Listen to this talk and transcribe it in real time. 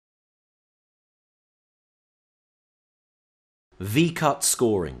V-cut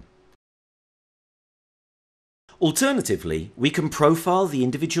scoring. Alternatively, we can profile the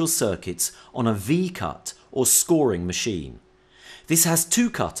individual circuits on a V-cut or scoring machine. This has two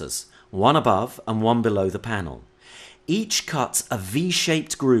cutters, one above and one below the panel. Each cuts a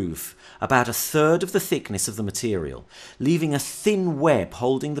V-shaped groove about a third of the thickness of the material, leaving a thin web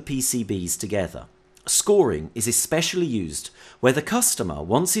holding the PCBs together. Scoring is especially used where the customer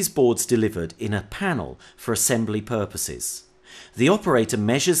wants his boards delivered in a panel for assembly purposes. The operator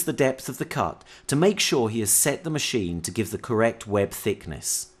measures the depth of the cut to make sure he has set the machine to give the correct web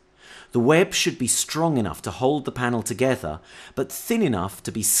thickness. The web should be strong enough to hold the panel together, but thin enough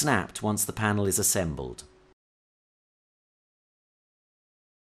to be snapped once the panel is assembled.